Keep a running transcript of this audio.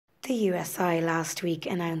The USI last week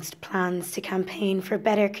announced plans to campaign for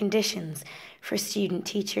better conditions for student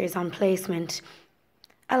teachers on placement.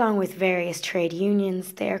 Along with various trade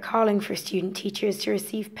unions, they are calling for student teachers to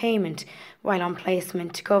receive payment while on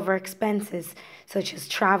placement to cover expenses such as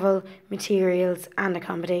travel, materials and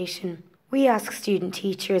accommodation. We asked student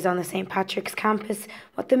teachers on the St. Patrick's campus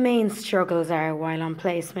what the main struggles are while on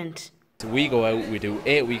placement. We go out, we do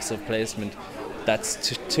 8 weeks of placement,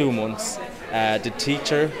 that's 2 months. The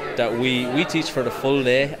teacher that we teach for the full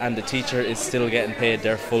day, and the teacher is still getting paid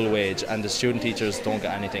their full wage, and the student teachers don't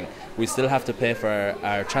get anything. We still have to pay for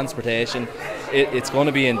our transportation. It's going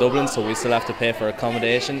to be in Dublin, so we still have to pay for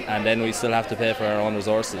accommodation, and then we still have to pay for our own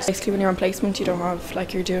resources. Basically, when you're on placement, you don't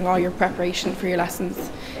have, you're doing all your preparation for your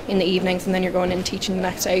lessons in the evenings, and then you're going in teaching the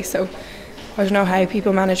next day. So I don't know how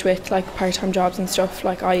people manage with part-time jobs and stuff.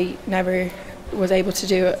 I never was able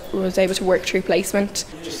to work through placement.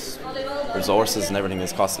 Just resources and everything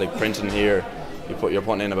is costly. Printing here, you're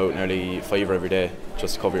putting in about nearly €5 every day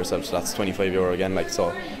just to cover yourself, so that's €25 again.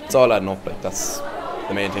 So it's all adding up. That's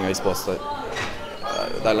the main thing, I suppose.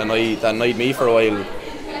 That annoyed me for a while,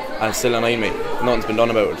 and still annoyed me. Nothing's been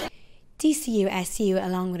done about it. DCUSU,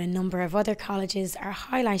 along with a number of other colleges, are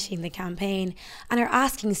highlighting the campaign and are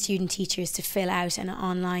asking student teachers to fill out an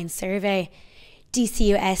online survey.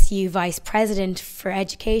 DCUSU Vice President for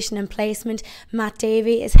Education and Placement,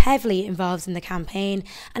 Davey, is heavily involved in the campaign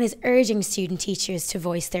and is urging student teachers to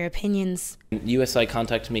voice their opinions. USI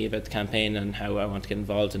contacted me about the campaign and how I want to get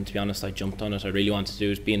involved, and to be honest, I jumped on it. I really wanted to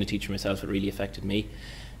do it. Being a teacher myself, it really affected me.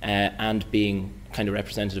 And being kind of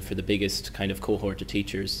representative for the biggest kind of cohort of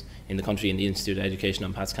teachers in the country in the Institute of Education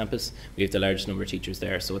on Pat's campus, we have the largest number of teachers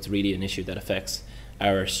there, so it's really an issue that affects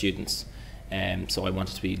our students. So I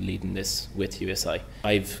wanted to be leading this with USI.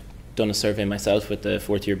 I've done a survey myself with the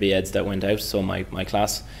 4th year BEds that went out, so my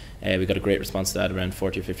class, we got a great response to that. Around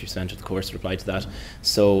 40 or 50% of the course replied to that.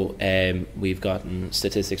 So we've gotten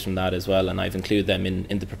statistics from that as well, and I've included them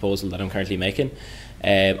in the proposal that I'm currently making.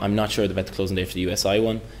 I'm not sure about the closing date for the USI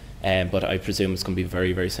one, but I presume it's going to be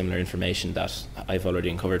very, very similar information that I've already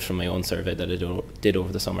uncovered from my own survey that I did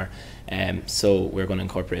over the summer. So we're going to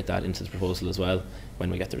incorporate that into the proposal as well when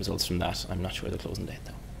we get the results from that. I'm not sure the closing date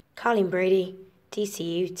though. Colleen, Brady,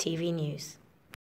 DCUtv News.